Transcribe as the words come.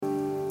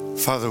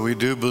Father, we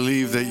do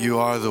believe that you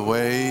are the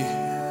way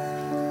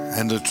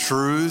and the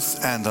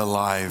truth and the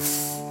life,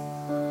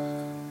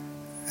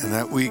 and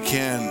that we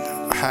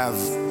can't have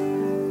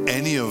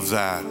any of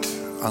that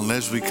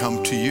unless we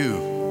come to you.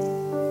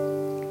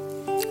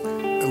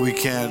 We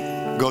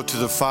can't go to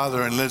the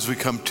Father unless we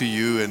come to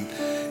you, and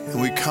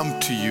we come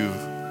to you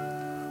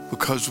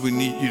because we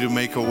need you to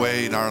make a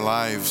way in our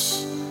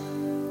lives.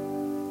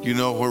 You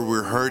know where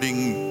we're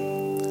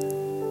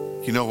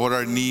hurting. You know what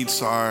our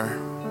needs are.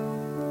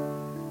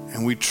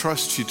 And we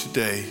trust you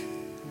today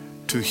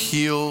to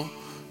heal,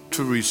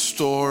 to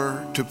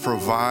restore, to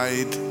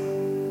provide,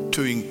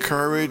 to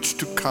encourage,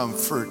 to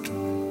comfort.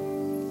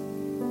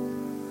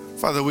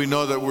 Father, we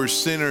know that we're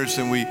sinners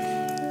and we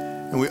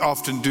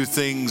often do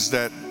things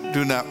that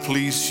do not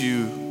please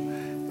you.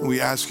 And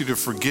we ask you to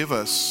forgive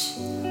us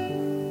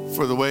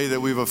for the way that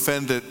we've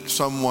offended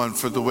someone,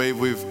 for the way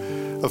we've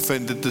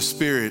offended the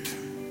Spirit.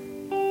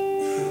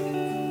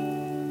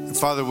 And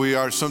Father, we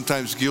are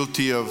sometimes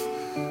guilty of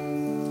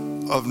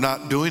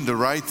not doing the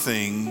right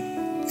thing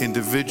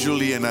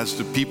individually and as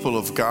the people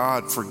of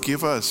God.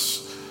 Forgive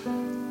us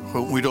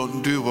when we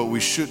don't do what we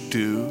should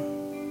do.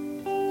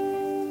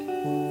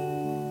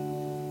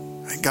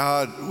 And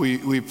God,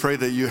 we pray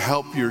that you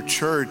help your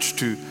church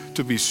to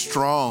be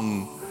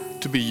strong,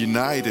 to be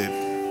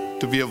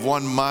united, to be of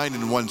one mind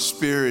and one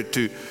spirit,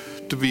 to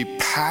be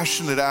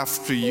passionate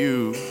after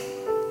you.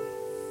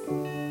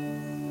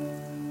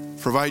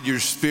 Provide your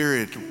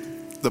Spirit,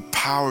 the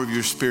power of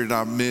your Spirit in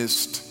our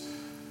midst.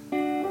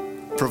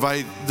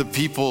 Provide the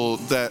people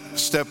that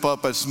step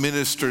up as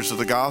ministers of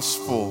the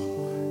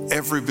gospel,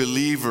 every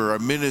believer, a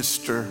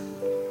minister.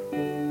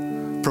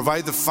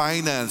 Provide the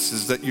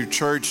finances that your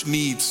church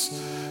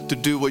needs to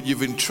do what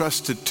you've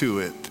entrusted to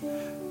it.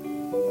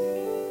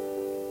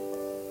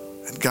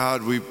 And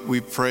God,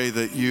 we pray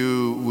that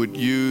you would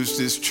use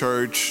this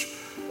church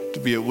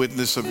to be a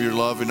witness of your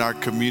love in our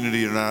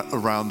community and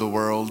around the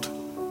world.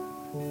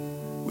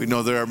 We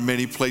know there are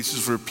many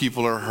places where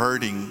people are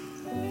hurting.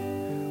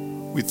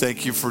 We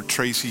thank you for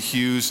Tracy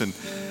Hughes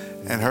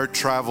and her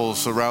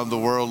travels around the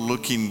world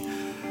looking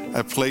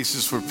at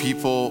places where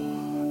people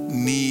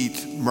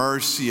need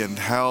mercy and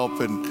help.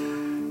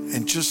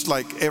 And just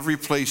like every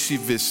place she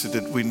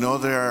visited, we know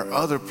there are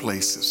other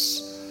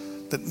places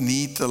that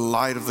need the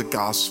light of the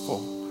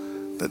gospel,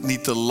 that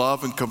need the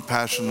love and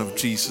compassion of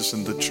Jesus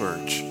in the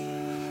church.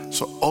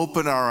 So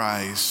open our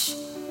eyes,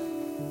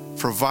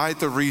 provide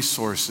the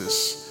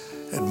resources,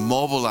 and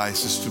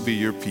mobilize us to be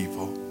your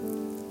people.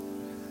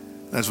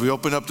 As we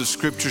open up the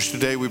scriptures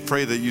today, we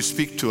pray that you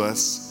speak to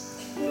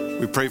us.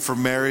 We pray for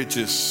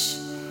marriages.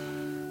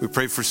 We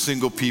pray for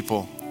single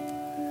people.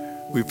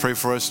 We pray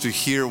for us to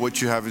hear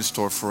what you have in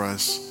store for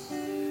us.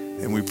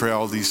 And we pray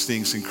all these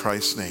things in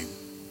Christ's name.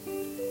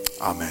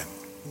 Amen.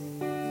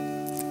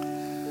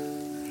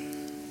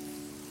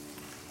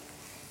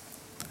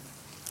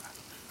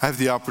 I have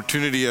the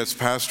opportunity as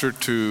pastor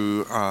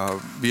to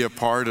be a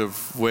part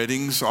of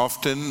weddings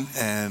often,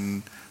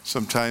 and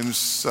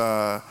sometimes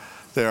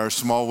there are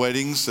small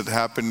weddings that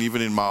happen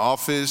even in my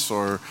office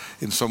or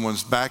in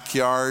someone's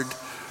backyard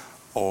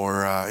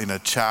or in a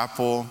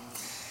chapel.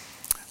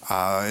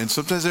 And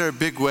sometimes there are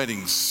big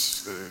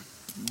weddings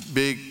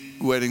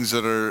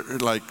that are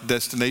like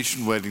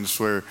destination weddings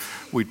where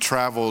we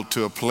travel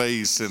to a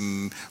place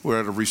and we're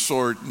at a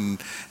resort,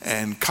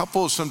 and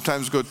couples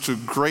sometimes go to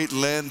great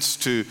lengths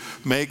to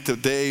make the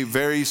day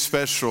very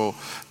special,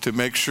 to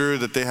make sure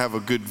that they have a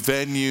good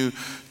venue,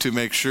 to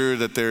make sure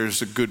that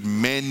there's a good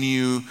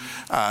menu,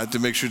 to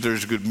make sure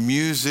there's good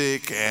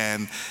music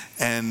and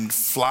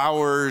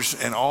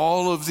flowers and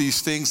all of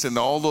these things, and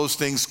all those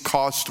things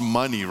cost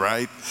money,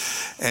 right?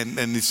 And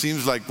it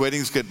seems like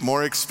weddings get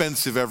more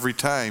expensive every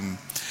time.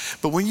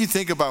 But when you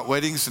think about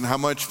weddings and how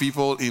much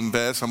people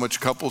invest, how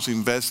much couples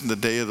invest in the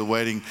day of the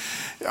wedding,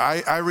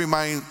 I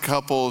remind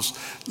couples,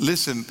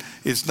 listen,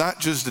 it's not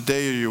just the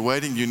day of your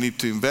wedding you need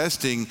to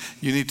invest in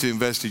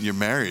your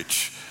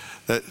marriage.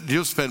 That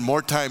you'll spend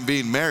more time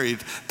being married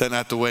than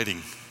at the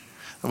wedding.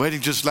 The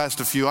wedding just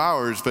lasts a few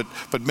hours, but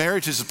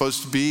marriage is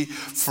supposed to be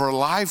for a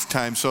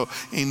lifetime. So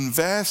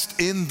invest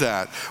in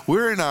that.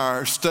 We're in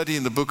our study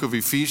in the book of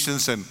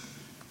Ephesians, and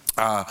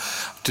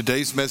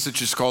today's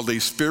message is called A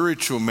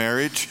Spiritual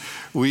Marriage.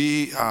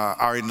 We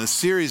are in a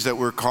series that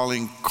we're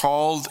calling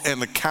Called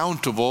and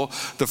Accountable.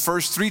 The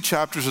first 3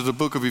 chapters of the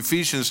book of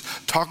Ephesians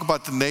talk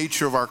about the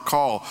nature of our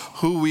call,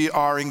 who we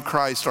are in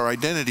Christ, our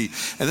identity.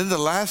 And then the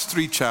last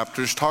 3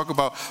 chapters talk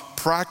about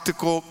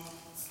practical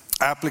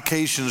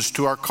applications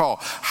to our call.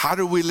 How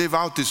do we live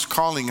out this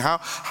calling?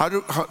 How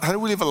do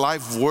we live a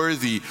life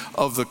worthy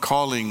of the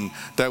calling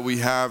that we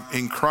have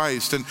in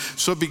Christ? And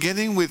so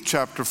beginning with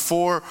chapter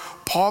 4,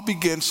 Paul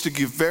begins to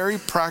give very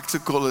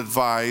practical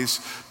advice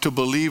to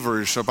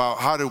believers about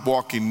how to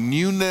walk in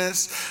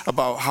newness,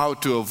 about how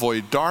to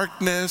avoid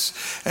darkness.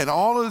 And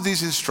all of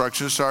these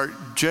instructions are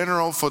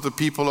general for the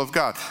people of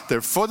God.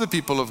 They're for the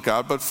people of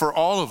God, but for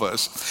all of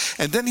us.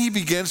 And then he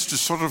begins to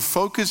sort of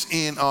focus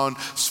in on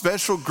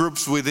special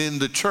groups within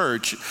the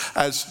church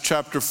as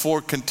chapter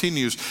 4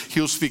 continues.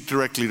 He'll speak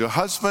directly to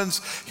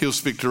husbands. He'll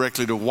speak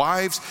directly to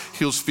wives.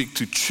 He'll speak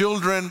to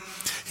children.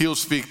 He'll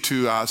speak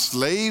to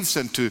slaves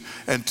and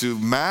to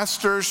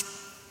masters,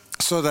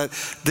 so that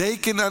they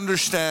can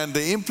understand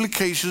the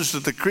implications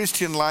of the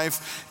Christian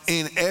life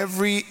in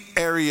every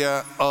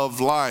area of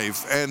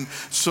life. And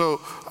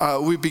so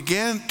we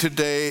began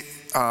today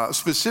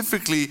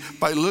specifically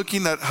by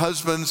looking at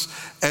husbands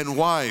and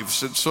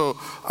wives. And so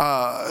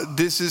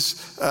this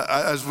is,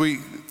 as we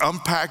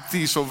unpack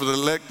these over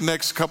the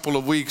next couple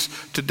of weeks,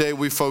 today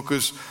we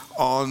focus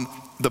on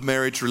the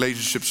marriage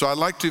relationship. So I'd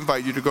like to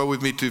invite you to go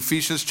with me to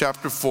Ephesians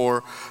chapter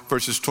 4,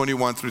 verses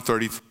 21 through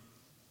 33.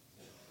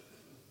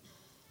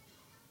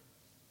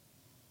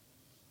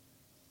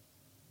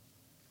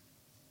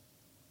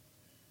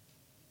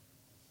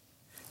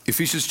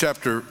 Ephesians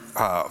chapter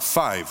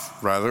 5,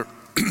 rather,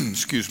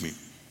 excuse me,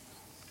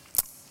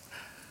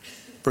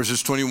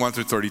 verses 21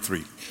 through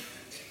 33.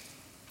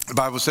 The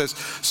Bible says,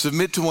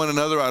 submit to one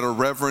another out of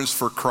reverence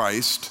for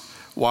Christ.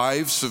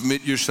 Wives,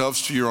 submit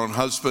yourselves to your own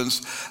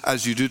husbands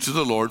as you do to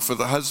the Lord. For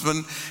the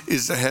husband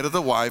is the head of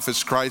the wife,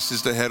 as Christ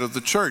is the head of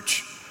the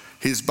church,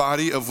 his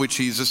body, of which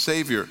he is a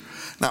Savior.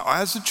 Now,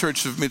 as the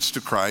church submits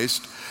to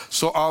Christ,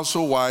 so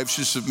also wives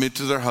should submit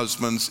to their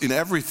husbands in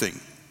everything.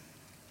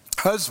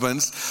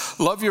 Husbands,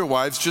 love your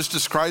wives just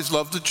as Christ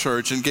loved the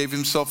church and gave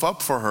himself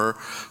up for her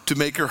to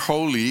make her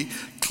holy,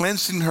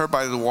 cleansing her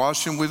by the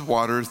washing with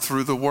water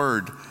through the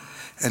word,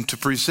 and to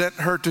present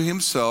her to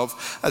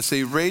himself as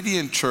a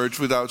radiant church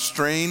without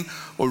stain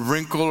or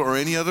wrinkle or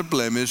any other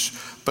blemish,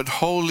 but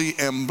holy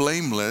and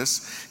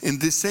blameless. In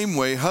the same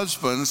way,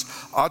 husbands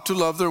ought to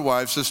love their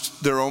wives as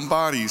their own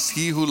bodies.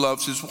 He who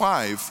loves his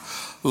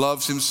wife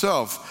loves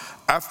himself.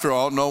 After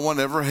all, no one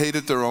ever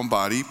hated their own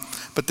body,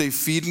 but they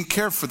feed and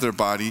care for their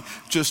body,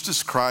 just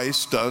as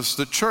Christ does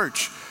the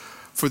church.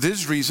 For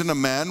this reason, a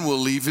man will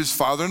leave his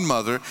father and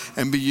mother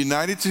and be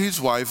united to his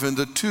wife, and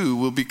the two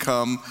will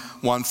become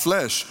one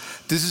flesh.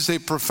 This is a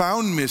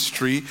profound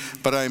mystery,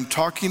 but I am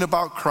talking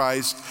about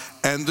Christ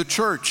and the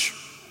church.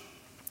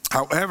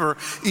 However,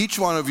 each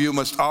one of you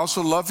must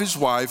also love his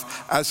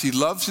wife as he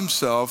loves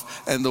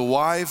himself, and the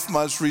wife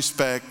must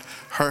respect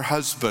her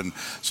husband.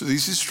 So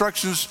these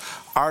instructions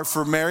are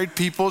for married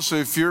people. So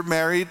if you're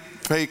married,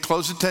 pay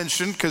close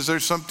attention, because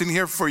there's something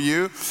here for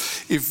you.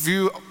 If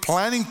you're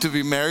planning to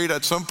be married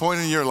at some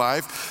point in your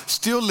life,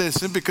 still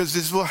listen, because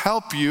this will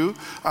help you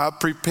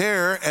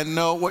prepare and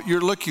know what you're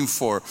looking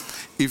for.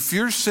 If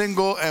you're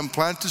single and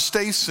plan to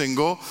stay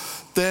single,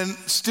 then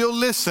still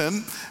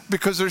listen,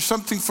 because there's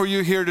something for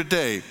you here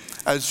today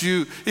as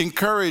you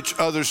encourage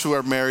others who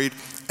are married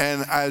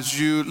and as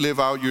you live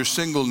out your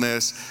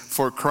singleness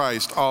for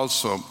Christ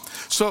also.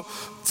 So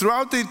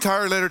throughout the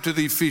entire letter to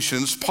the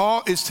Ephesians,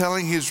 Paul is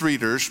telling his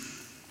readers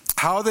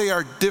how they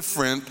are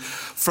different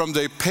from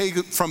their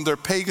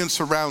pagan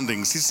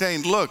surroundings. He's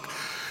saying, look,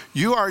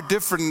 you are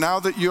different now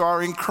that you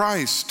are in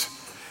Christ.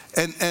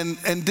 And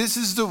this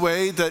is the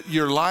way that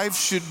your life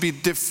should be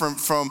different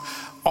from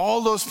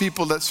all those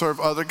people that serve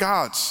other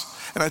gods.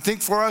 And I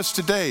think for us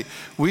today,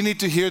 we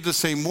need to hear the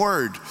same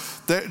word.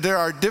 There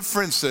are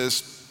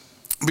differences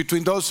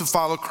between those who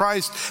follow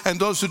Christ and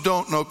those who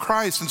don't know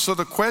Christ. And so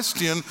the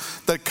question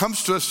that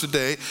comes to us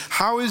today,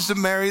 how is the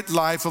married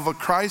life of a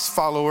Christ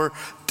follower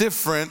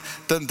different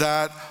than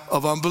that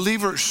of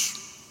unbelievers?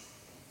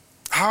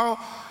 How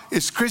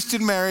is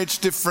Christian marriage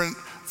different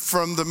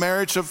from the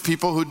marriage of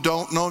people who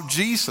don't know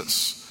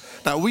Jesus?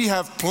 Now, we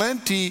have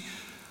plenty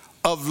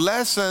of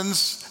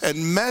lessons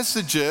and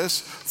messages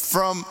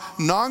from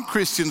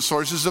non-Christian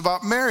sources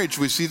about marriage.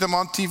 We see them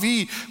on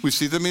TV, we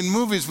see them in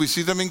movies, we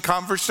see them in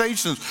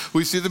conversations,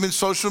 we see them in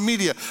social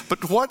media.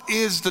 But what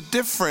is the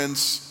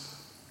difference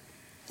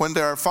when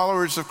there are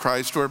followers of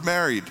Christ who are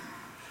married?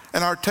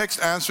 And our text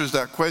answers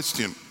that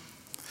question.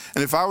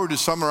 And if I were to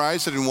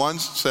summarize it in one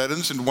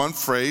sentence, in one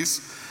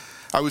phrase,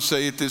 I would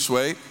say it this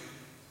way: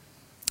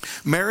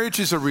 marriage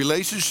is a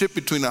relationship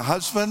between a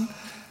husband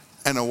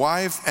and a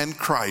wife and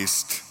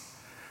Christ,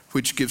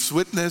 which gives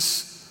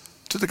witness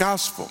to the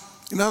gospel.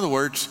 In other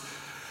words,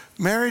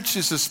 marriage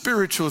is a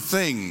spiritual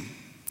thing.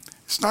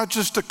 It's not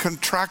just a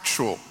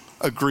contractual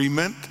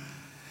agreement.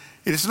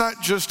 It is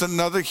not just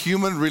another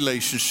human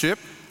relationship.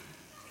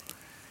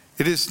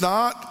 It is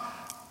not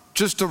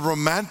just a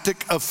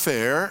romantic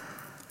affair,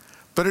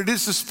 but it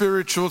is a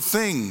spiritual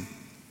thing.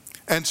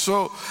 And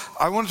so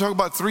I want to talk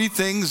about three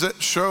things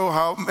that show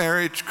how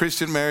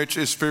Christian marriage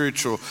is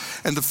spiritual.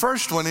 And the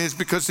first one is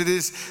because it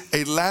is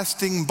a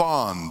lasting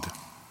bond.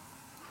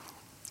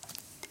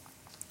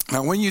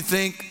 Now, when you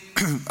think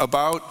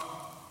about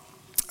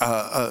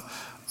a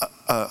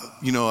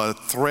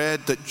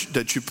thread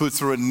that you put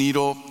through a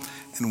needle,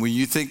 and when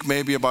you think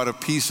maybe about a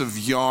piece of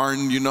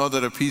yarn, you know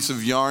that a piece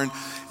of yarn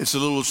is a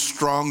little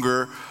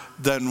stronger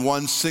than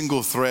one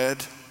single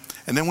thread.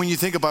 And then when you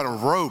think about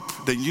a rope,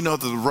 then you know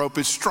that the rope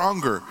is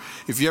stronger.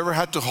 If you ever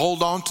had to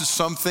hold on to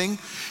something,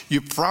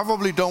 you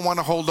probably don't want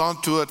to hold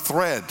on to a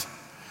thread.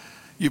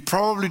 You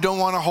probably don't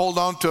want to hold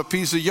on to a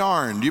piece of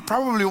yarn. You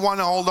probably want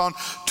to hold on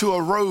to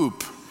a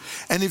rope.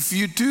 And if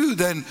you do,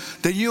 then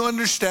you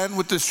understand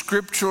what the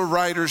scriptural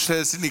writer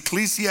says in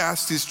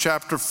Ecclesiastes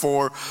chapter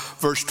 4,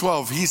 verse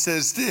 12. He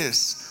says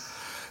this: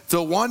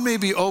 though one may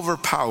be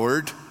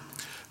overpowered,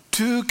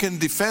 two can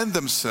defend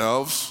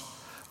themselves.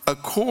 A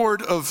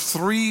cord of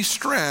 3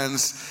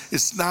 strands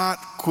is not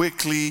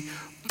quickly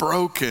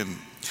broken.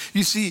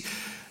 You see,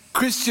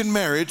 Christian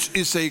marriage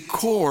is a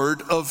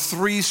cord of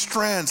 3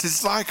 strands.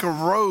 It's like a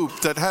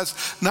rope that has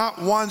not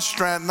 1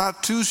 strand,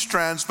 not 2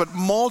 strands, but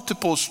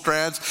multiple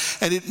strands,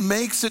 and it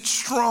makes it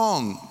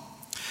strong.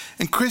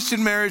 And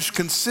Christian marriage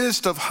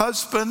consists of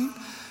husband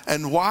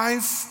and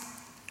wife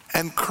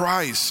and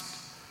Christ.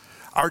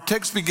 Our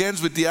text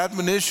begins with the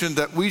admonition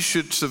that we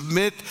should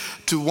submit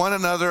to one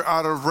another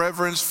out of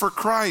reverence for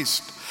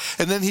Christ.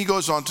 And then he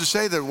goes on to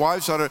say that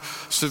wives ought to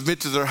submit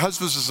to their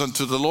husbands as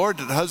unto the Lord,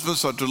 that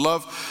husbands ought to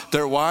love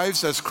their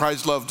wives as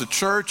Christ loved the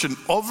church. And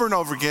over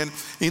again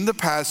in the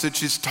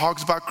passage, it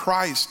talks about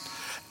Christ.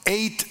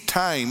 8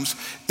 times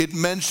it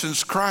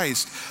mentions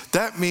Christ.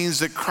 That means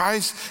that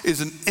Christ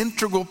is an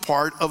integral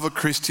part of a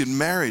Christian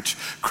marriage.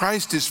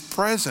 Christ is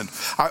present.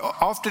 I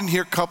often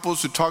hear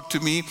couples who talk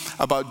to me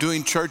about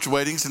doing church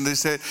weddings, and they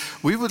say,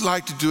 we would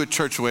like to do a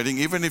church wedding,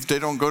 even if they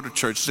don't go to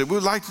church. They say, we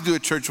would like to do a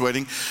church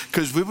wedding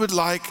because we would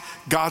like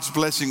God's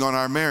blessing on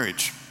our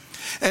marriage.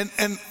 And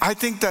I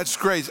think that's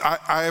great.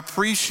 I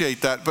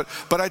appreciate that.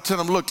 But I tell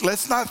them, look,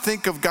 let's not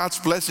think of God's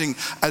blessing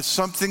as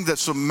something that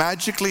so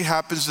magically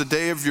happens the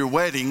day of your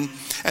wedding,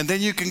 and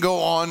then you can go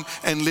on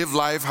and live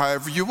life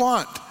however you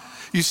want.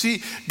 You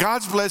see,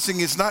 God's blessing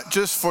is not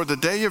just for the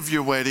day of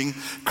your wedding.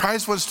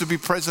 Christ wants to be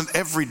present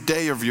every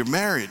day of your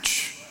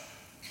marriage.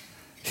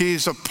 He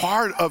is a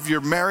part of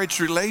your marriage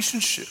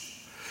relationship.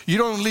 You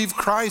don't leave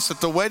Christ at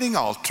the wedding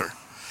altar.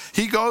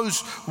 He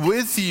goes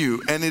with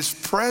you and is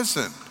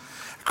present.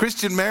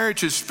 Christian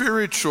marriage is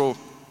spiritual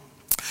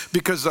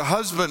because the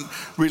husband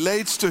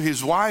relates to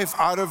his wife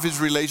out of his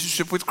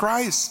relationship with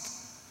Christ.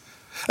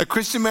 A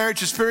Christian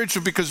marriage is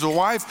spiritual because the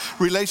wife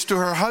relates to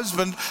her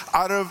husband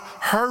out of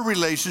her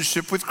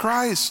relationship with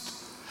Christ.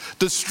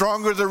 The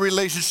stronger the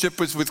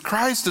relationship is with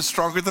Christ, the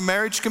stronger the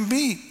marriage can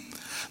be.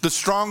 The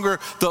stronger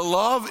the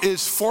love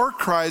is for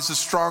Christ, the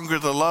stronger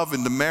the love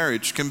in the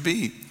marriage can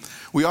be.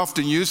 We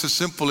often use a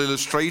simple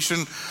illustration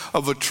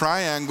of a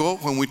triangle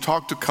when we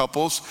talk to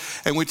couples,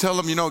 and we tell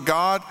them,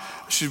 God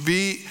should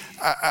be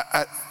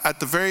at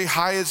the very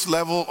highest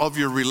level of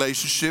your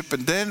relationship,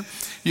 and then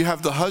you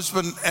have the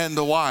husband and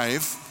the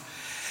wife,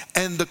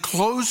 and the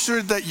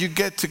closer that you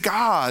get to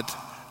God,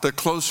 the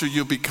closer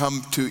you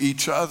become to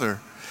each other.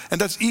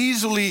 And that's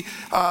easily,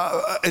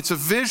 it's a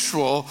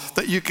visual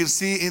that you can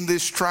see in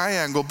this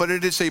triangle, but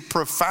it is a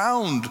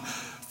profound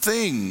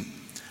thing.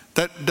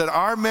 That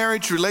our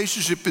marriage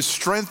relationship is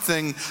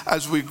strengthening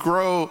as we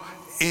grow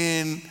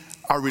in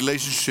our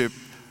relationship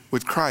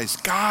with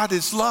Christ. God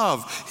is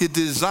love. He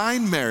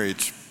designed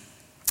marriage.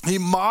 He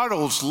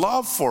models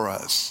love for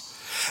us.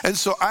 And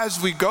so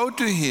as we go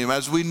to Him,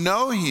 as we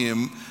know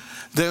Him,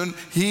 then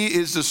He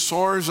is the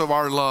source of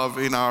our love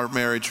in our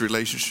marriage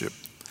relationship.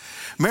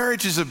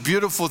 Marriage is a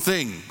beautiful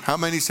thing. How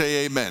many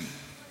say amen?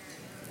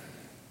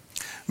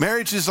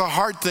 Marriage is a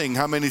hard thing.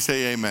 How many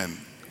say amen?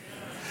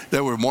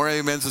 There were more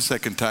amens the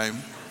second time.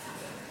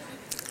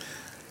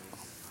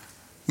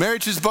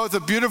 Marriage is both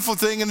a beautiful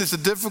thing and it's a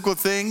difficult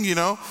thing,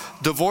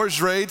 Divorce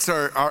rates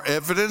are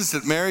evidence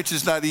that marriage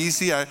is not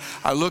easy.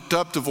 I looked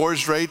up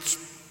divorce rates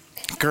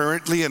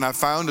currently, and I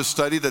found a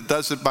study that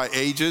does it by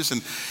ages.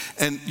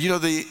 And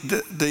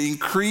the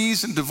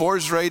increase in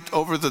divorce rate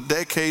over the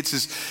decades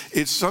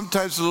it's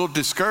sometimes a little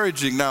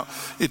discouraging. Now,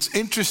 it's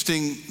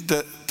interesting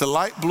that the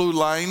light blue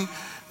line,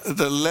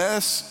 the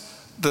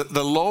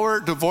lower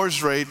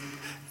divorce rate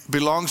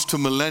belongs to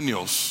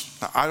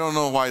millennials. Now, I don't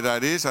know why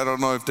that is. I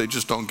don't know if they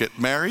just don't get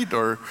married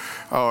or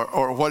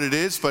what it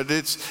is, but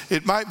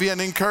it might be an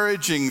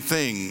encouraging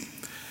thing.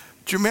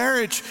 Your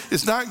marriage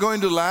is not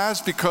going to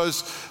last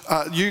because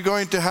you're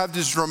going to have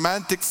this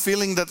romantic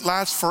feeling that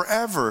lasts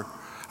forever.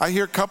 I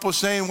hear couples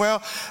saying,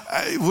 well,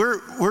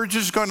 we're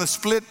just going to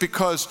split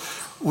because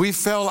we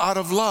fell out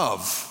of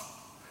love.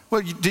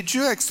 Well, did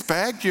you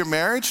expect your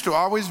marriage to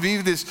always be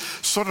this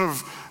sort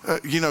of,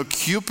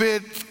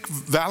 Cupid,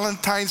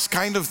 Valentine's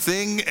kind of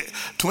thing,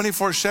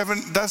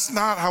 24/7? That's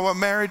not how a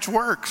marriage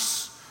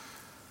works.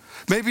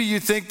 Maybe you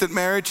think that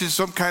marriage is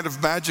some kind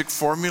of magic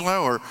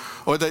formula,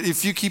 or that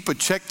if you keep a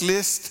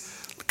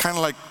checklist, kind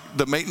of like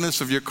the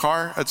maintenance of your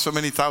car at so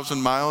many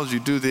thousand miles, you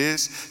do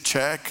this,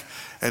 check,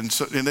 and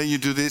then you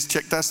do this,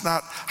 check. That's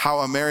not how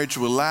a marriage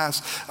will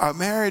last. A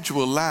marriage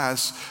will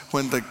last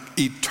when the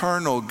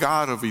eternal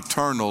God of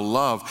eternal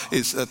love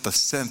is at the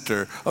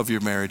center of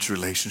your marriage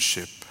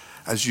relationship.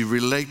 As you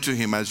relate to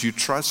Him, as you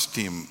trust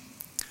Him,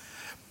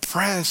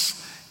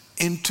 press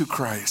into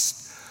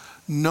Christ,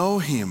 know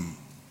Him,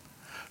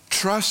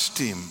 trust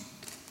Him,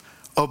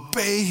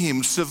 Obey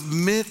him,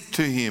 submit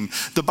to him.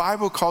 The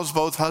Bible calls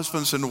both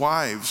husbands and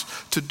wives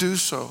to do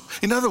so.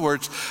 In other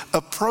words,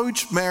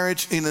 approach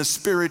marriage in a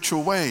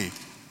spiritual way.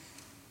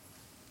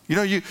 You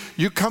know,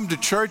 you come to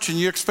church and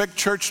you expect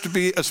church to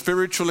be a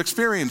spiritual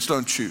experience,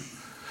 don't you?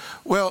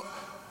 Well,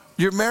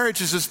 your marriage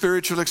is a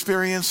spiritual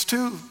experience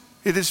too.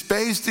 It is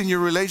based in your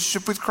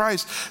relationship with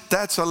Christ.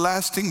 That's a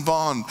lasting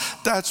bond.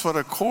 That's what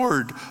a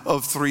cord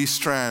of 3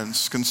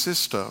 strands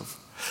consists of.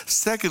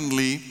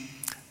 Secondly,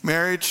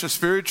 marriage, a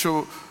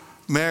spiritual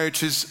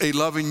marriage, is a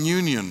loving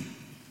union.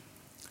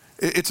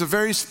 It's a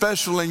very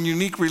special and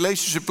unique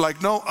relationship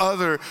like no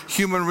other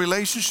human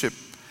relationship.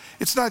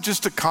 It's not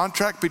just a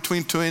contract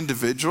between 2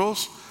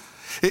 individuals.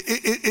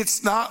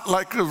 It's not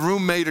like a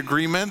roommate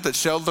agreement that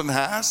Sheldon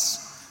has,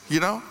 you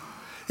know.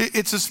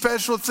 It's a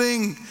special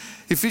thing.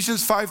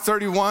 Ephesians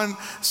 5:31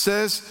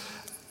 says,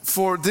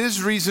 "For this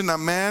reason a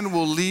man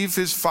will leave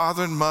his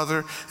father and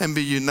mother and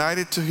be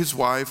united to his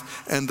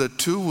wife, and the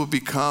 2 will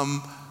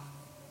become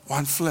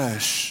one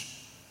flesh."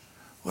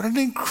 What an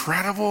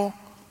incredible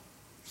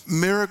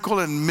miracle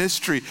and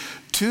mystery.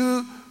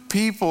 2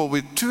 people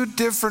with 2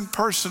 different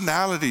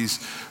personalities,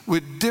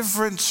 with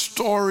different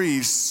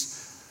stories,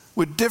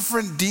 with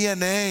different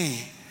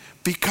DNA,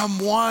 become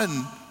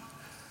one.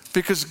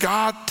 Because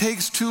God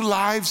takes 2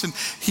 lives and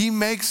he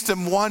makes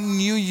them one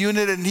new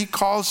unit, and he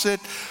calls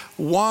it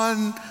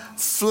one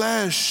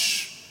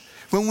flesh.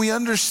 When we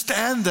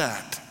understand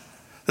that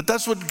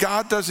that's what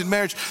God does in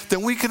marriage,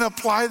 then we can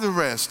apply the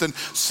rest. And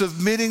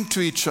submitting to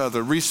each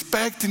other,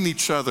 respecting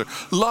each other,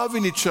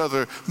 loving each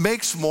other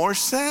makes more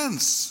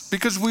sense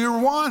because we are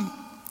one.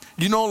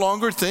 You no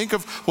longer think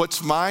of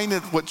what's mine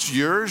and what's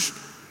yours.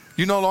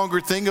 You no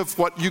longer think of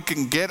what you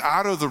can get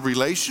out of the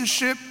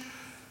relationship.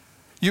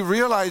 You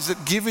realize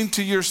that giving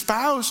to your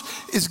spouse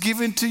is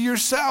giving to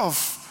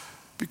yourself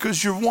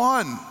because you're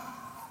one.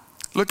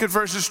 Look at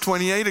verses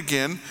 28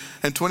 again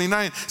and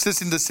 29. It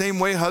says, "In the same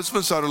way,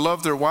 husbands ought to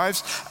love their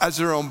wives as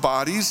their own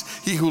bodies.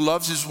 He who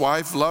loves his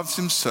wife loves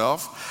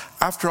himself.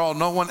 After all,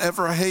 no one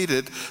ever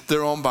hated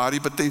their own body,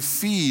 but they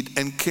feed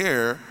and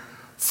care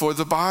for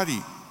the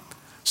body."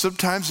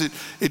 Sometimes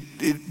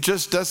it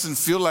just doesn't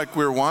feel like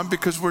we're one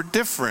because we're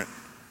different.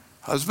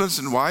 Husbands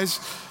and wives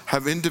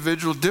have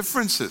individual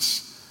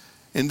differences,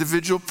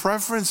 individual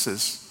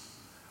preferences.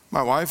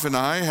 My wife and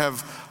I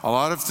have a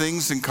lot of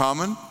things in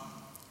common.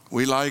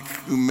 We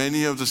like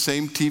many of the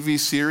same TV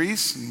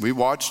series, and we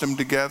watch them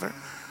together.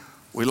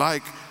 We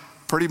like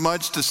pretty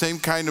much the same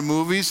kind of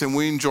movies, and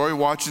we enjoy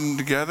watching them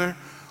together.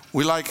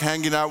 We like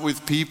hanging out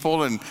with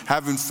people and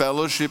having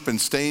fellowship and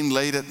staying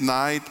late at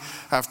night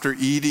after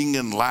eating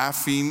and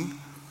laughing.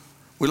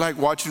 We like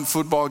watching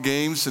football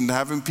games and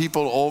having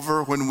people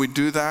over when we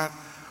do that.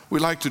 We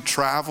like to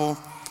travel.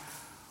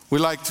 We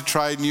like to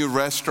try new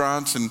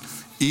restaurants and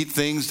eat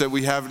things that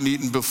we haven't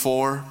eaten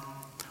before.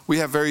 We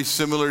have very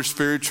similar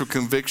spiritual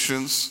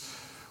convictions.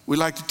 We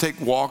like to take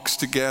walks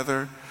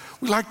together.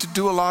 We like to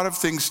do a lot of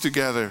things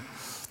together.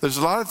 There's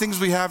a lot of things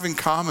we have in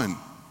common.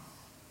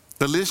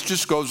 The list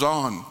just goes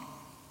on.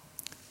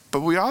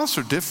 But we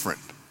also are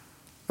different.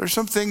 There's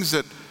some things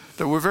that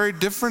we're very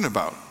different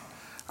about.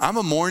 I'm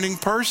a morning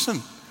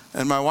person,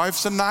 and my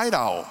wife's a night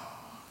owl.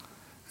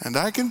 And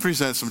I can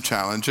present some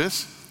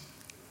challenges.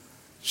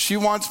 She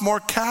wants more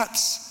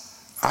cats.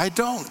 I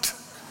don't.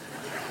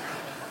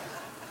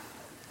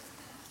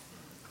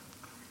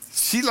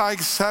 She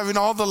likes having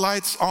all the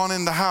lights on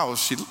in the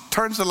house. She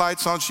turns the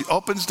lights on, she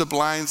opens the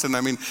blinds, and I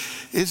mean,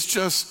 it's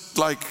just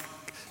like,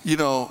 you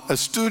know, a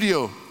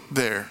studio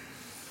there.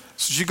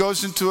 So she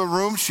goes into a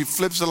room, she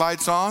flips the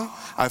lights on,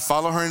 I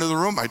follow her into the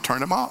room, I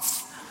turn them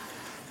off.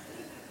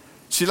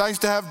 She likes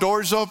to have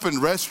doors open,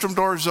 restroom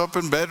doors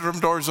open, bedroom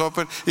doors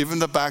open, even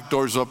the back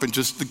doors open,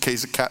 just in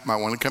case a cat might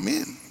want to come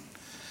in.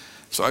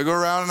 So I go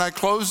around and I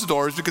close the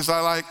doors because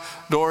I like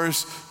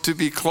doors to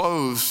be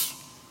closed.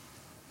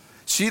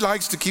 She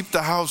likes to keep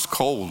the house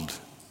cold.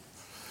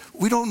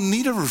 We don't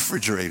need a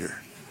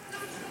refrigerator.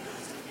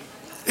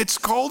 It's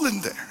cold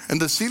in there, and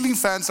the ceiling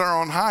fans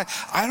are on high.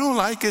 I don't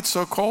like it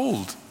so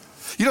cold.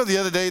 You know, the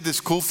other day,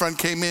 this cool front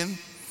came in,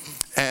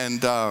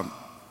 and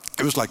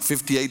it was like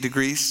 58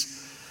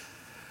 degrees.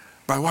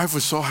 My wife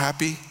was so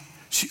happy,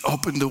 she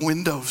opened the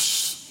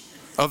windows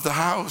of the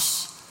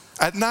house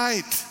at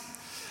night.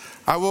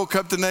 I woke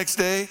up the next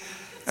day,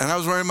 and I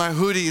was wearing my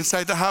hoodie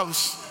inside the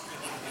house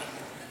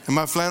and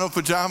my flannel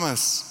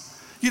pajamas.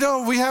 You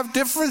know, we have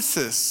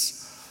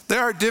differences. There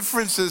are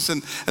differences,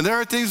 and there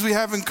are things we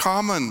have in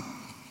common.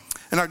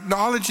 And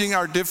acknowledging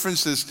our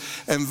differences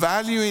and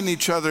valuing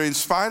each other in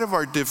spite of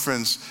our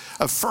difference,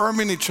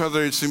 affirming each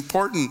other, it's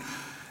important.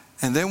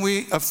 And then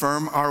we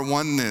affirm our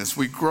oneness.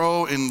 We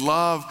grow in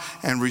love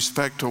and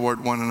respect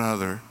toward one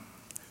another.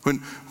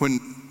 When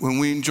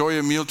we enjoy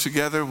a meal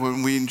together,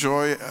 when we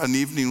enjoy an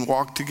evening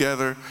walk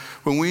together,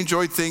 when we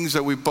enjoy things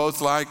that we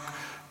both like,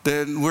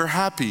 then we're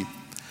happy.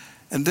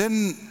 And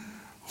then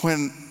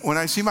when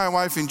I see my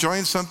wife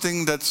enjoying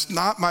something that's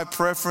not my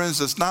preference,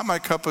 that's not my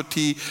cup of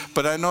tea,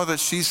 but I know that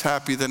she's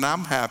happy, then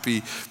I'm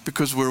happy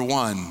because we're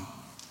one.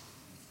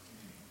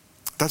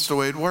 That's the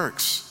way it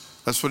works.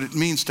 That's what it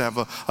means to have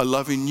a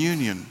loving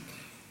union.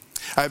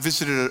 I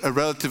visited a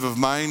relative of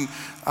mine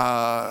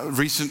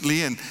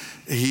recently, and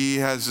he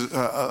has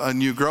a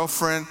new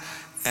girlfriend,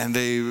 and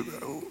they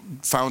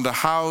found a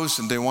house,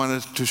 and they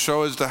wanted to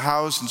show us the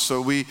house, and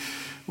so we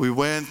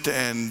went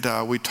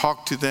and we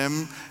talked to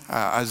them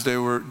as they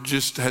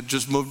had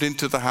just moved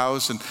into the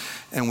house,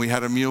 and we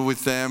had a meal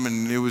with them,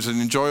 and it was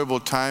an enjoyable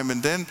time.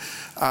 And then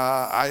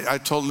I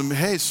told them,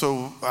 hey,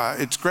 so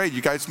it's great,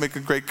 you guys make a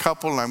great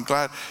couple, and I'm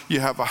glad you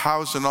have a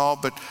house and all,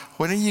 but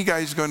when are you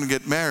guys going to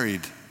get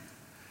married?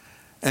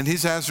 And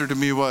his answer to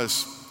me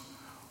was,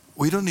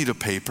 we don't need a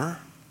paper.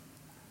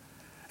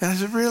 And I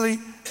said, really?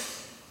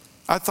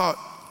 I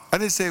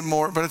didn't say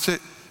more, but I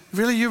said,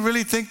 really, you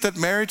really think that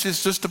marriage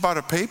is just about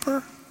a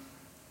paper?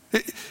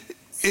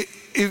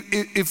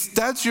 If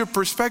that's your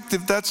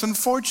perspective, that's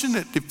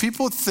unfortunate. If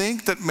people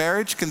think that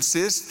marriage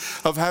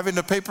consists of having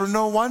a paper,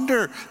 no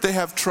wonder they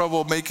have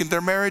trouble making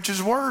their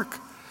marriages work.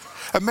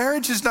 A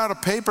marriage is not a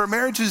paper.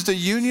 Marriage is the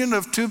union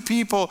of two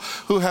people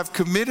who have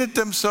committed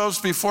themselves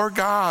before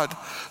God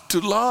to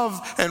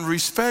love and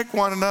respect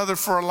one another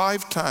for a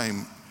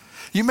lifetime.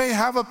 You may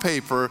have a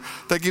paper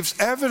that gives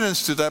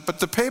evidence to that, but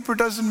the paper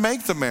doesn't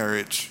make the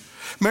marriage.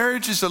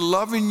 Marriage is a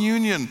loving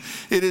union.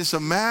 It is a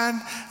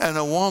man and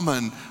a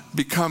woman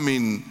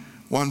becoming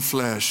one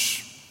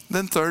flesh.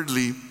 Then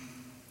thirdly,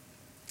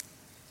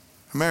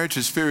 marriage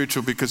is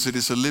spiritual because it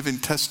is a living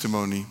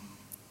testimony.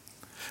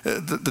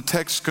 The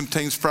text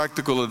contains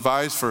practical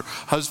advice for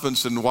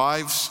husbands and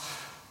wives,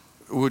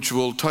 which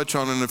we'll touch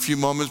on in a few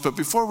moments. But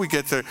before we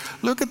get there,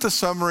 look at the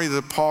summary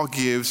that Paul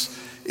gives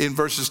in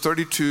verses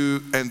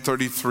 32 and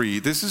 33.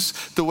 This is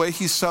the way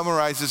he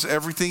summarizes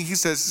everything he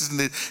says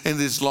in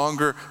this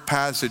longer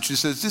passage. He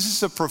says, this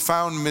is a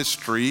profound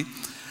mystery,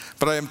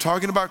 but I am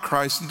talking about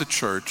Christ and the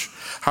church.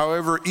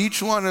 However,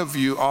 each one of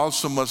you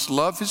also must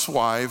love his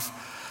wife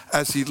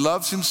as he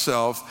loves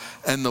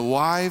himself, and the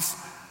wife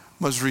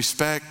must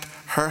respect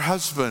her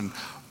husband.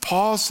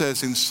 Paul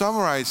says, in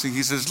summarizing,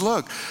 he says,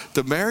 look,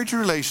 the marriage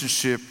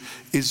relationship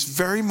is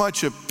very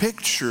much a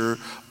picture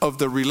of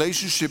the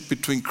relationship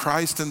between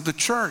Christ and the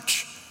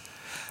church.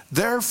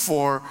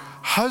 Therefore,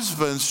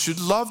 husbands should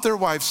love their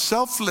wives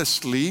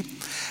selflessly,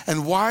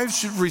 and wives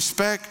should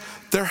respect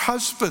their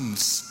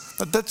husbands.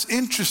 But that's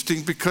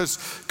interesting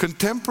because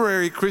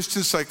contemporary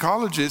Christian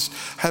psychologists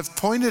have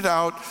pointed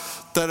out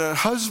that a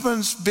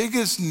husband's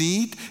biggest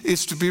need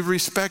is to be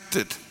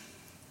respected.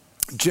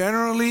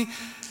 Generally,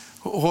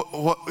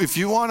 if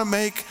you want to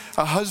make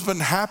a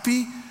husband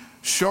happy,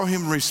 show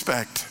him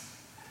respect.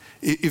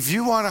 If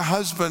you want a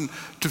husband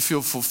to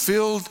feel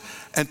fulfilled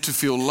and to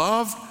feel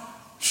loved,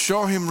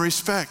 show him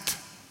respect.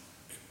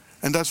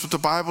 And that's what the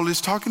Bible is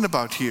talking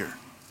about here.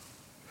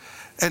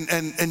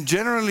 And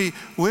generally,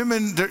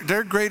 women,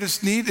 their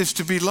greatest need is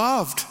to be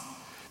loved.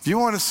 If you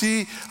want to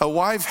see a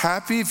wife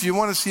happy, if you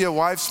want to see a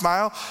wife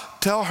smile,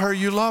 tell her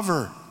you love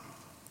her.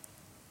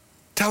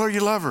 Tell her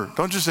you love her.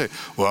 Don't just say,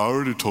 well, I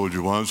already told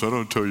you once, I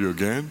don't tell you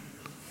again.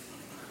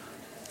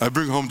 I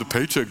bring home the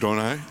paycheck, don't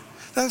I?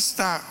 That's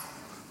not.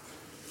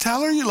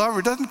 Tell her you love her.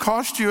 It doesn't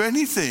cost you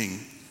anything.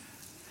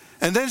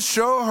 And then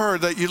show her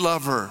that you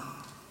love her.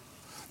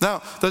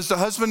 Now, does the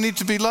husband need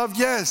to be loved?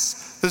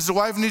 Yes. Does the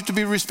wife need to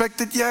be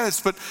respected?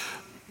 Yes.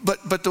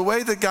 But the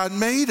way that God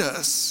made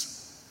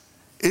us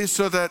is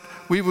so that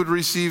we would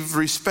receive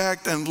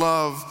respect and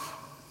love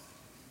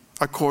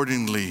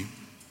accordingly.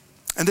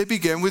 And they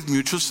began with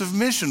mutual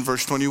submission.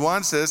 Verse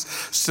 21 says,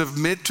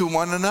 submit to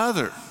one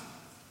another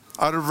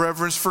out of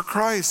reverence for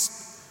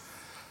Christ.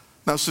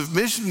 Now,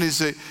 submission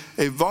is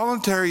a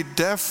voluntary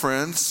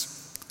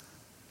deference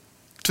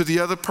to the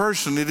other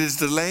person. It is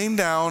the laying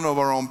down of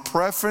our own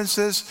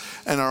preferences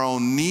and our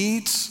own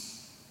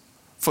needs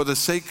for the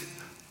sake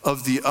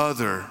of the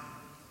other.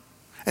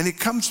 And it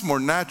comes more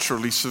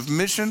naturally.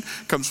 Submission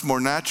comes more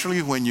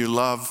naturally when you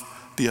love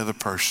the other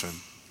person.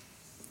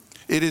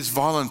 It is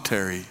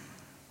voluntary.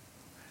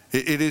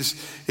 It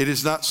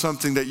is not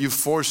something that you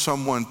force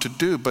someone to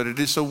do, but it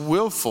is a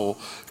willful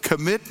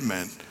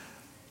commitment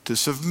to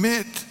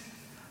submit.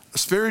 A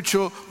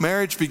spiritual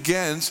marriage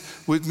begins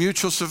with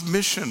mutual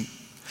submission.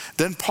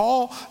 Then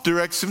Paul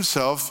directs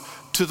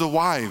himself to the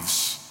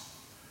wives,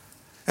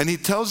 and he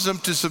tells them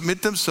to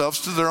submit themselves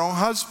to their own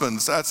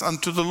husbands, as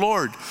unto the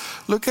Lord.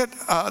 Look at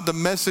the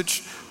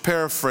Message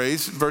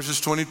paraphrase,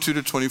 verses 22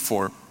 to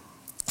 24.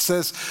 It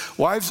says,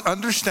 wives,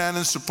 understand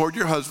and support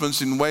your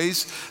husbands in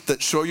ways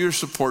that show your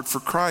support for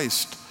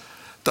Christ.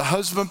 The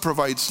husband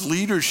provides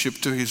leadership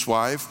to his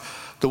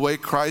wife the way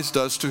Christ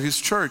does to his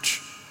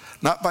church,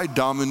 not by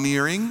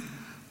domineering,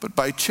 but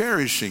by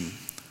cherishing.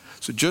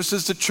 So just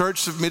as the church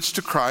submits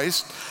to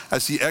Christ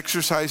as he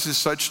exercises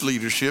such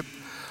leadership,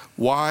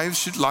 wives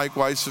should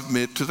likewise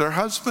submit to their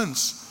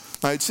husbands.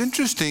 Now it's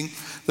interesting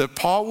that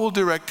Paul will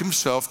direct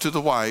himself to the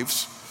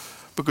wives,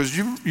 because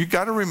you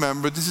got to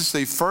remember, this is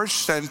a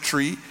first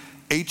century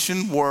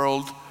ancient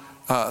world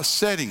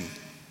setting.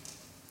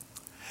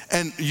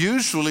 And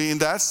usually in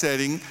that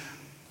setting,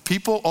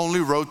 people only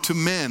wrote to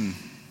men.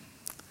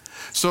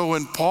 So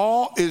when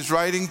Paul is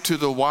writing to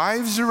the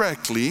wives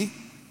directly,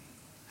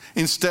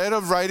 Instead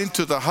of writing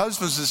to the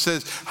husbands, it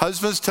says,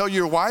 husbands, tell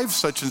your wives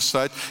such and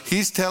such.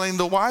 He's telling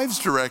the wives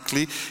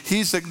directly.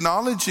 He's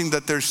acknowledging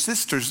that they're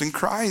sisters in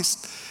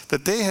Christ,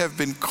 that they have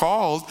been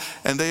called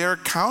and they are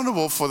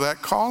accountable for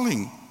that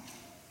calling.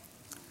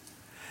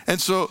 And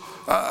so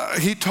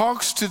he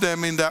talks to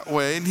them in that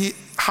way, and he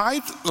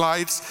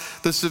highlights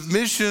the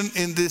submission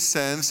in this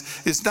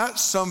sense is not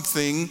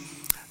something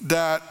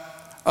that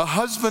a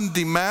husband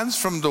demands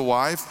from the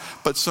wife,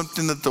 but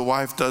something that the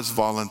wife does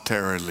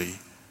voluntarily.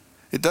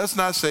 It does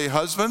not say,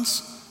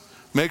 husbands,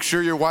 make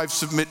sure your wife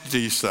submit to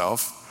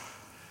yourself.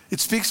 It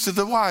speaks to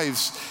the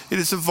wives. It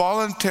is a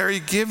voluntary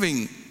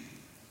giving.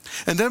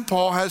 And then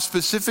Paul has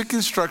specific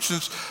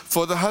instructions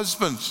for the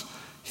husbands.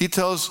 He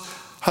tells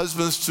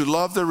husbands to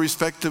love their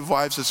respective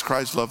wives as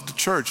Christ loved the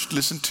church.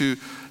 Listen to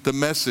the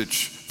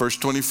Message, verse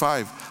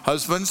 25.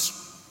 Husbands,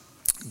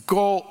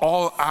 go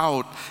all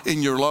out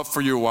in your love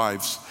for your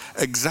wives,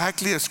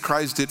 exactly as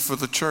Christ did for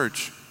the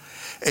church.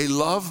 A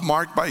love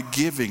marked by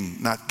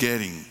giving, not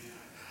getting.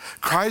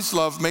 Christ's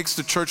love makes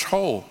the church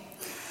whole.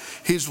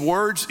 His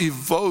words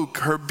evoke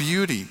her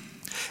beauty.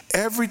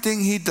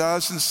 Everything he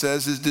does and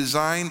says is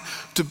designed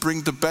to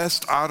bring the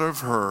best out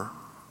of her,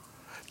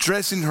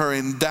 dressing her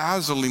in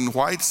dazzling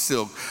white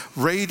silk,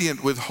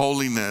 radiant with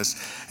holiness.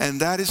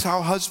 And that is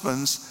how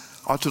husbands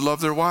ought to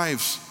love their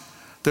wives.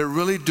 They're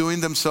really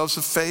doing themselves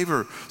a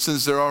favor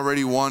since they're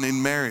already one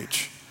in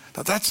marriage.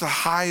 Now that's the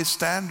highest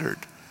standard.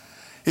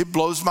 It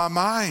blows my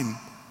mind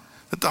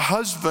that the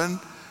husband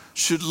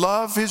should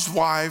love his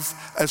wife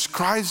as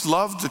Christ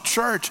loved the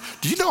church.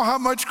 Do you know how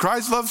much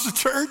Christ loves the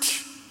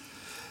church?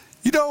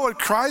 You know what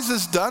Christ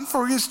has done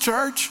for his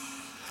church?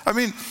 I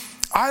mean,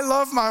 I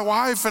love my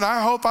wife and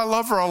I hope I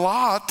love her a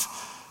lot.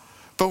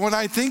 But when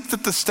I think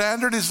that the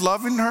standard is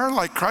loving her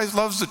like Christ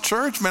loves the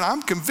church, man,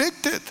 I'm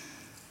convicted.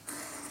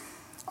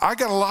 I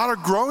got a lot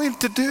of growing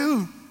to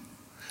do.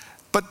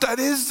 But that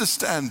is the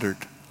standard.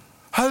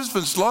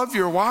 Husbands, love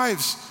your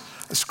wives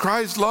as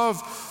Christ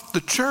loved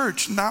the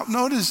church. Now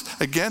notice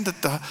again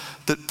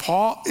that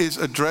Paul is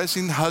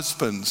addressing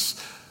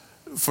husbands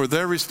for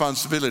their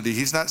responsibility.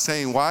 He's not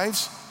saying,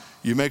 wives,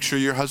 you make sure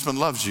your husband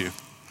loves you.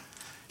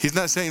 He's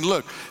not saying,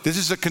 look, this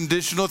is a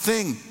conditional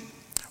thing.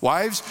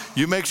 Wives,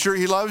 you make sure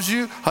he loves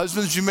you.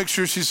 Husbands, you make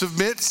sure she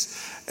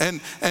submits. And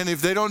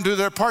if they don't do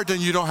their part, then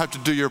you don't have to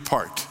do your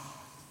part.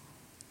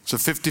 It's a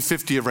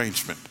 50-50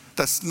 arrangement.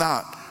 That's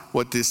not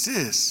what this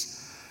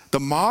is. The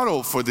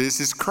model for this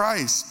is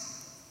Christ.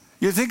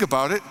 You think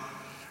about it.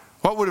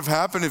 What would have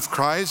happened if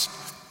Christ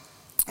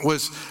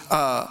was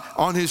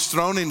on his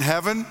throne in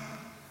heaven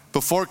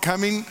before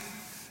coming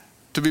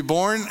to be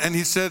born, and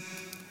he said,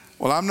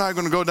 well, I'm not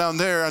going to go down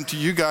there until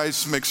you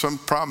guys make some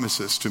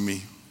promises to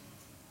me.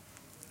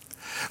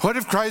 What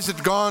if Christ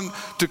had gone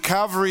to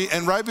Calvary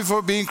and right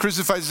before being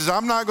crucified, he says,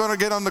 I'm not going to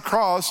get on the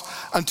cross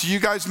until you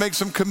guys make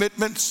some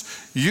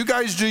commitments. You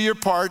guys do your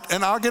part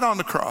and I'll get on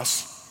the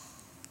cross.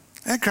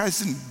 And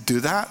Christ didn't do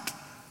that.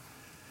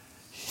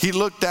 He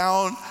looked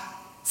down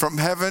from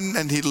heaven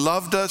and he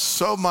loved us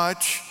so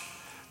much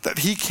that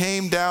he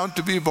came down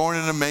to be born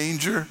in a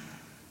manger.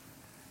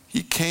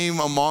 He came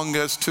among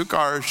us, took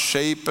our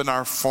shape and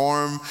our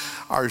form,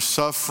 our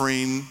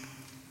suffering.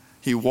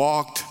 He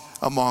walked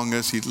among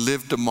us, he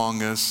lived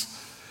among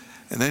us.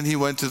 And then he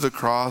went to the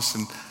cross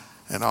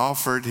and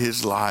offered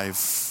his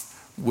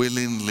life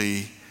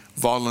willingly,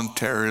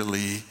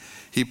 voluntarily.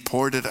 He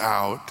poured it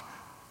out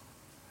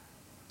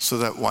so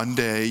that one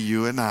day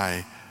you and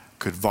I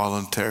could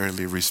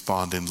voluntarily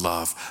respond in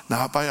love,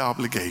 not by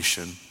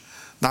obligation,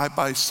 not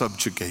by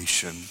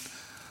subjugation,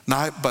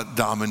 not by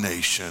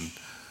domination,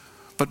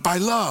 but by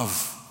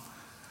love.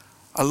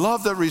 A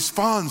love that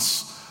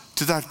responds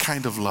to that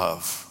kind of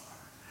love.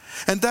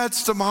 And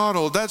that's the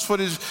model. That's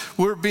what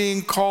we're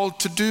being called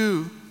to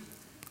do.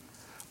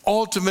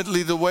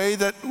 Ultimately, the way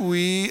that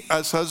we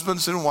as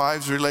husbands and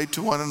wives relate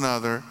to one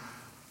another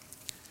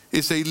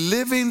is a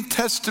living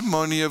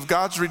testimony of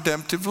God's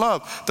redemptive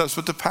love. That's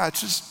what the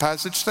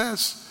passage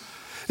says.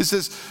 It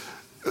says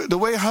the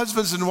way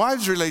husbands and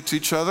wives relate to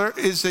each other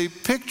is a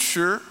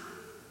picture,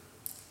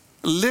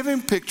 a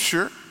living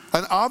picture,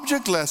 an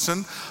object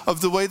lesson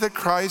of the way that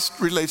Christ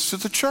relates to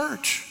the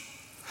church.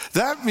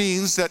 That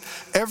means that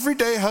every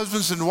day,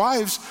 husbands and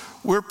wives,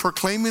 we're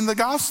proclaiming the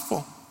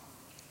gospel,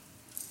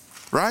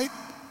 right?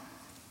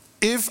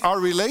 If our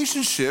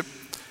relationship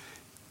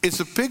is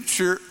a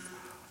picture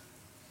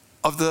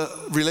of the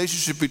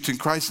relationship between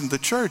Christ and the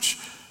church,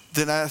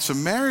 then as a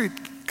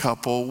married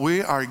couple,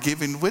 we are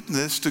giving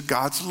witness to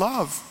God's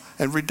love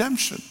and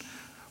redemption.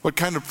 What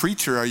kind of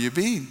preacher are you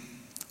being?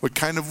 What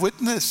kind of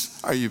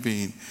witness are you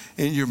being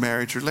in your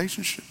marriage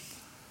relationship?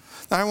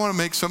 Now, I want to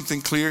make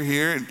something clear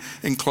here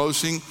in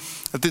closing,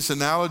 that this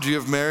analogy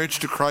of marriage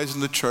to Christ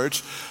and the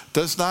church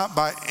does not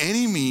by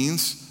any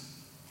means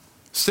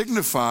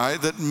signify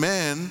that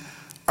men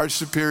are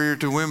superior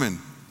to women.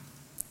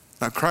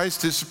 Now,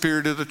 Christ is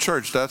superior to the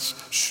church, that's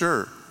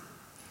sure.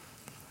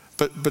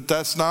 But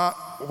that's not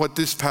what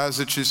this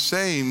passage is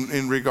saying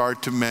in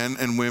regard to men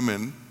and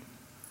women.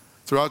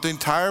 Throughout the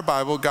entire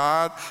Bible,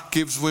 God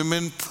gives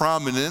women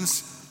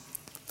prominence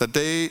that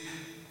they,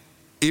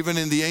 even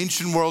in the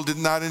ancient world, did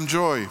not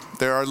enjoy.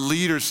 There are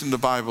leaders in the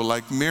Bible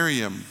like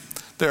Miriam.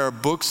 There are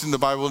books in the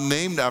Bible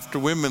named after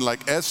women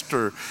like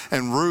Esther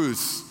and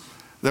Ruth.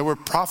 There were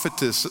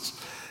prophetesses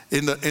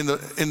in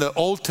the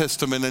Old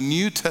Testament and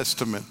New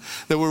Testament.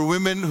 There were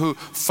women who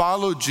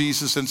followed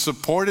Jesus and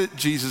supported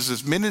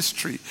Jesus'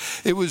 ministry.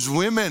 It was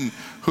women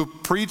who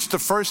preached the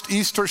first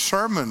Easter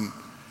sermon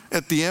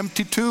at the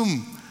empty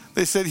tomb.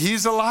 They said,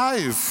 "He's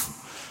alive."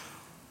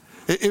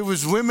 It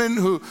was women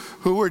who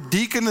were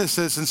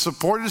deaconesses and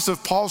supporters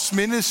of Paul's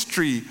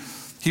ministry.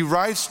 He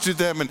writes to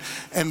them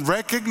and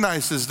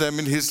recognizes them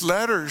in his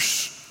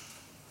letters.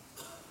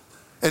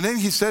 And then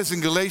he says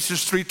in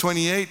Galatians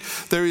 3:28,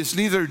 there is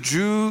neither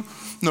Jew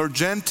nor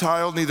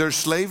Gentile, neither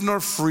slave nor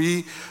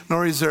free,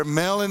 nor is there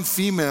male and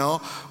female,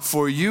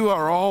 for you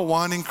are all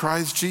one in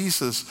Christ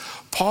Jesus.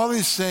 Paul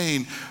is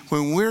saying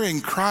when we're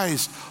in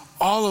Christ,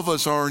 all of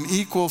us are on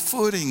equal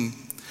footing.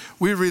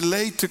 We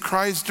relate to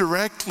Christ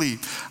directly.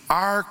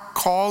 Our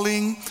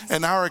calling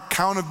and our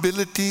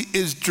accountability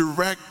is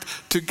direct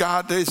to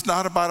God. It's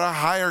not about a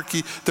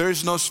hierarchy. There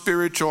is no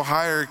spiritual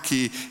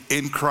hierarchy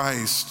in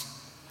Christ.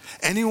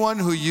 Anyone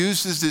who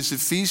uses this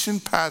Ephesian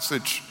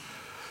passage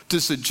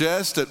to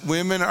suggest that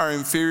women are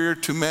inferior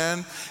to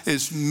men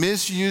is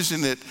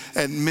misusing it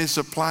and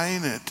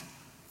misapplying it.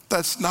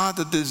 That's not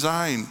the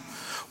design.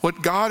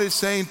 What God is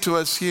saying to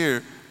us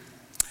here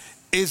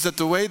is that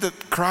the way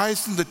that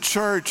Christ and the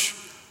church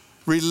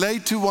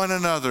relate to one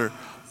another,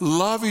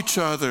 love each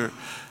other,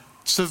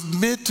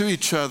 submit to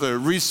each other,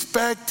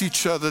 respect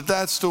each other,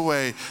 that's the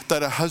way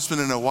that a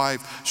husband and a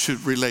wife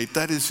should relate.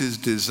 That is his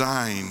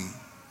design.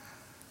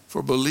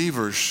 For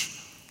believers,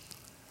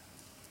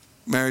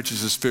 marriage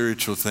is a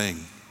spiritual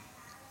thing.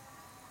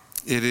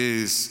 It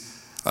is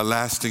a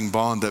lasting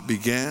bond that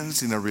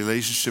begins in a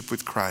relationship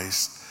with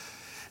Christ.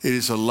 It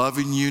is a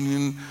loving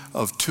union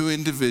of two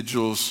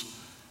individuals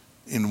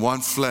in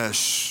one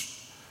flesh.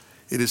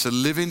 It is a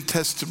living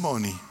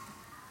testimony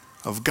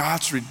of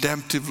God's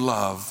redemptive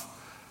love.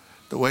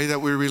 The way that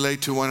we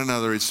relate to one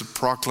another is a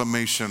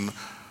proclamation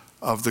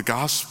of the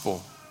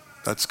gospel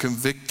that's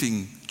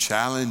convicting,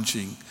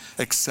 challenging,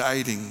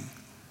 exciting.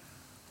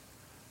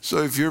 So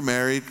if you're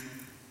married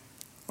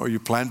or you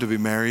plan to be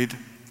married,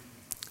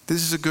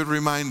 this is a good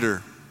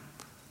reminder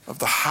of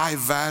the high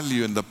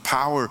value and the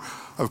power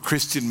of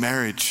Christian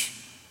marriage,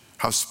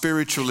 how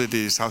spiritual it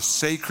is, how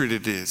sacred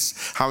it is,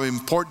 how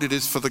important it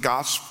is for the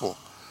gospel.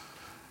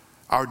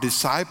 Our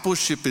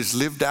discipleship is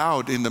lived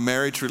out in the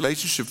marriage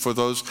relationship for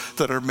those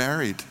that are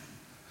married.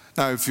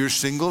 Now, if you're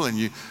single and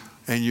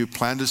you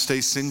plan to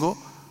stay single,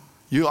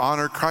 you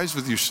honor Christ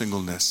with your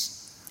singleness.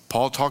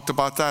 Paul talked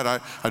about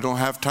that. I don't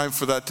have time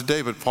for that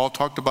today, but Paul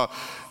talked about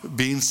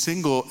being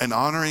single and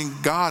honoring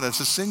God as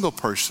a single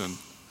person.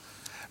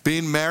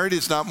 Being married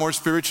is not more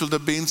spiritual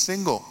than being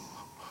single,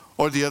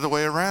 or the other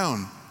way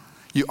around.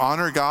 You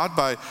honor God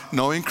by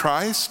knowing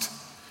Christ,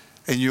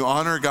 and you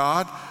honor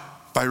God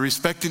by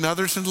respecting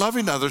others and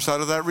loving others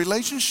out of that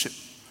relationship.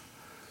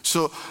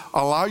 So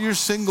allow your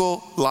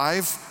single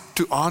life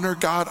to honor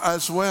God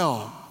as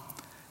well.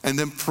 And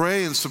then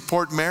pray and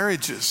support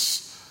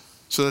marriages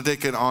so that they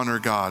can honor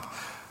God.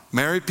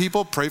 Married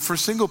people, pray for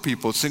single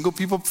people. Single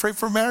people, pray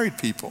for married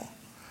people.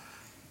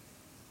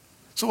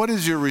 So what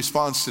is your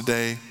response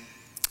today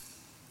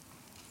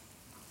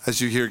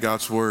as you hear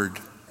God's word?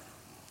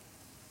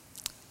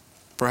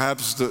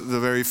 Perhaps the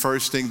very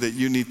first thing that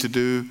you need to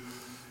do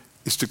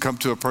is to come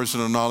to a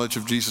personal knowledge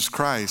of Jesus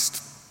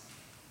Christ.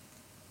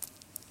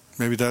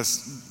 Maybe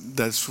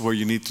that's where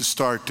you need to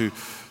start,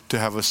 to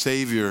have a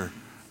Savior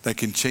that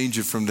can change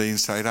you from the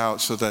inside out,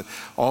 so that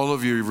all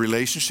of your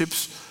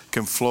relationships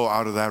can flow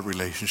out of that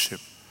relationship.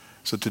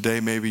 So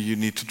today maybe you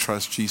need to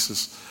trust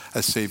Jesus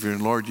as Savior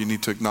and Lord. You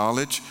need to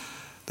acknowledge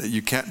that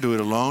you can't do it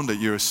alone, that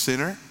you're a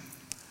sinner,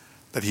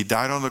 that He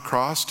died on the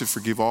cross to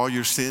forgive all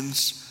your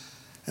sins,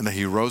 and that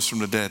He rose from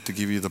the dead to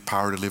give you the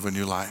power to live a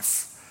new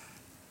life.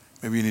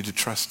 Maybe you need to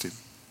trust Him.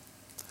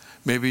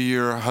 Maybe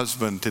you're a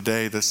husband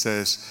today that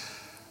says,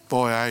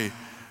 boy,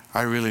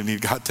 I really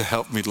need God to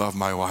help me love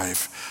my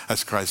wife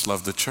as Christ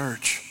loved the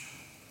church.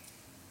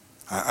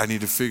 I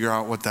need to figure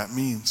out what that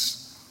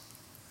means.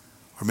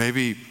 Or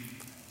maybe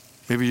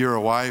you're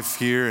a wife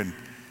here and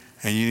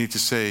you need to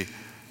say,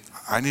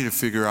 I need to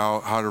figure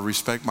out how to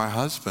respect my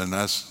husband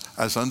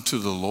as unto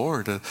the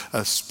Lord,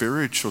 a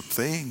spiritual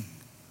thing.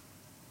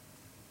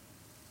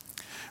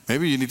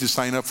 Maybe you need to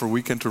sign up for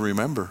Weekend to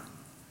Remember.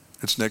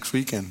 It's next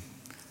weekend.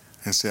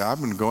 And say, I'm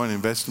going to go and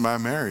invest in my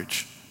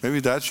marriage. Maybe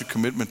that's your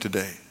commitment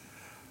today.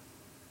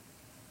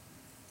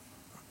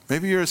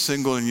 Maybe you're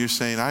single and you're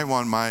saying, I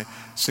want my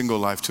single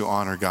life to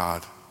honor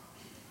God.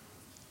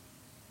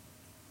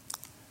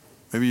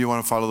 Maybe you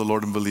want to follow the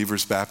Lord in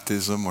Believer's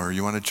Baptism, or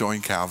you want to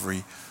join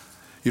Calvary.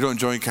 You don't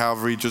join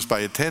Calvary just by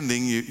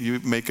attending. You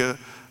make a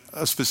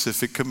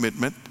specific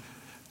commitment,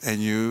 and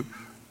you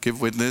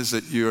give witness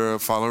that you're a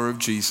follower of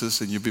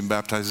Jesus and you've been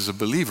baptized as a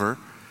believer,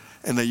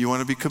 and that you want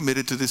to be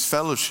committed to this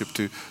fellowship,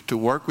 to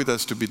work with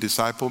us to be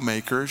disciple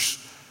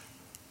makers,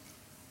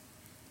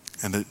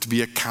 and to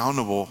be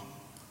accountable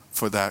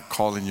for that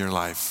call in your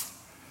life.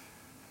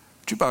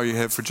 Would you bow your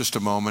head for just a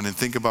moment and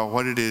think about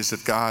what it is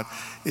that God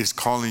is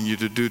calling you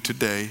to do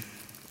today?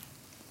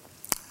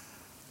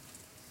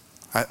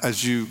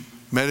 As you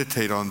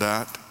meditate on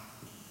that,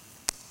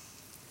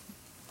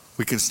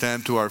 we can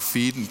stand to our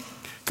feet and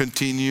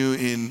continue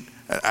in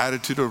an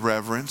attitude of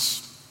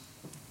reverence.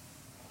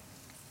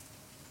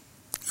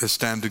 Let's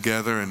stand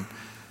together and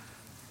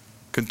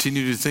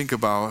continue to think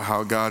about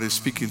how God is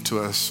speaking to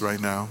us right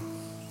now.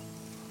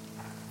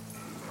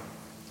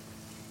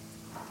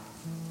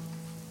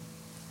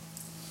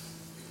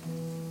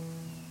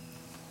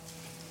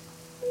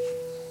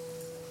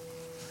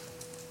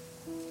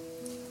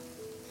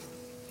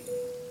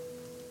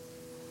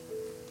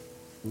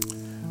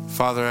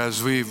 Father,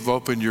 as we've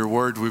opened your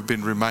word, we've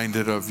been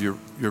reminded of your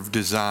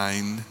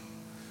design,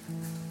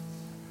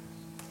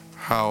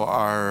 how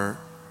our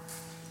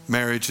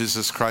marriages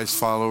as Christ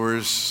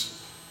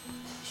followers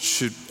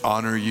should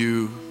honor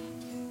you.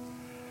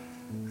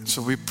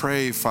 So we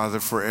pray,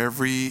 Father, for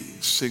every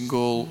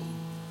single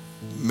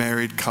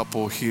married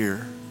couple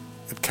here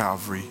at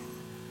Calvary,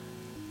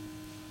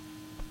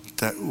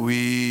 that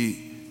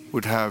we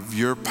would have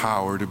your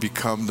power to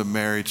become the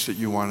marriage that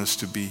you want us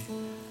to be.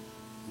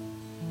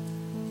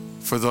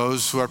 For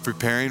those who are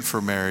preparing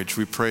for marriage,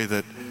 we pray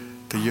that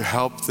you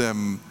help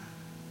them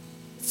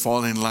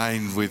fall in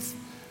line with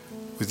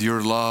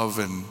your love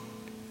and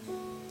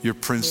your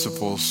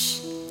principles.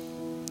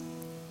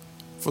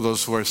 For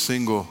those who are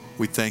single,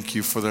 we thank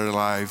you for their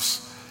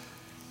lives,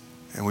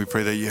 and we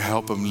pray that you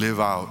help them live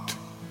out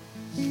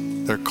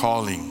their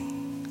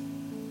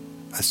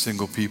calling as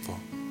single people.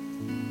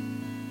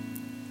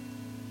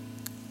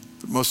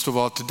 But most of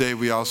all, today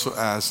we also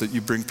ask that you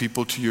bring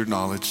people to your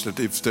knowledge, that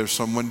if there's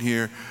someone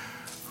here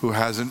who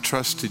hasn't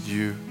trusted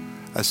you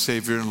as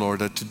Savior and Lord,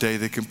 that today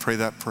they can pray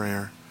that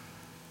prayer.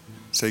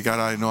 Say, God,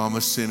 I know I'm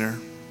a sinner,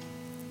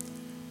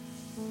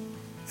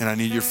 and I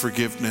need your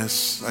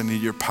forgiveness. I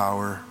need your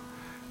power.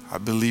 I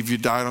believe you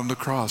died on the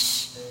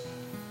cross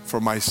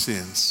for my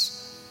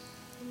sins,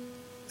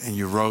 and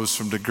you rose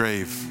from the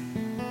grave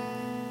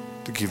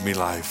to give me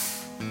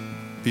life.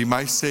 Be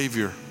my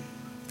Savior.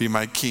 Be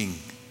my King.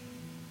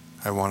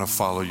 I want to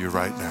follow you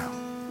right now.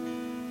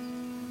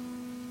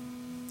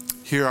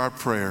 Hear our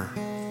prayer.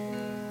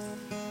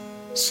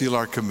 Seal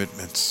our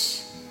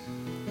commitments.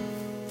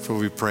 For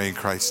we pray in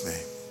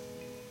Christ's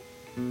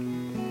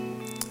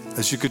name.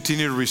 As you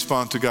continue to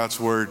respond to God's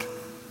word,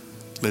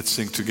 let's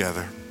sing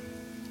together.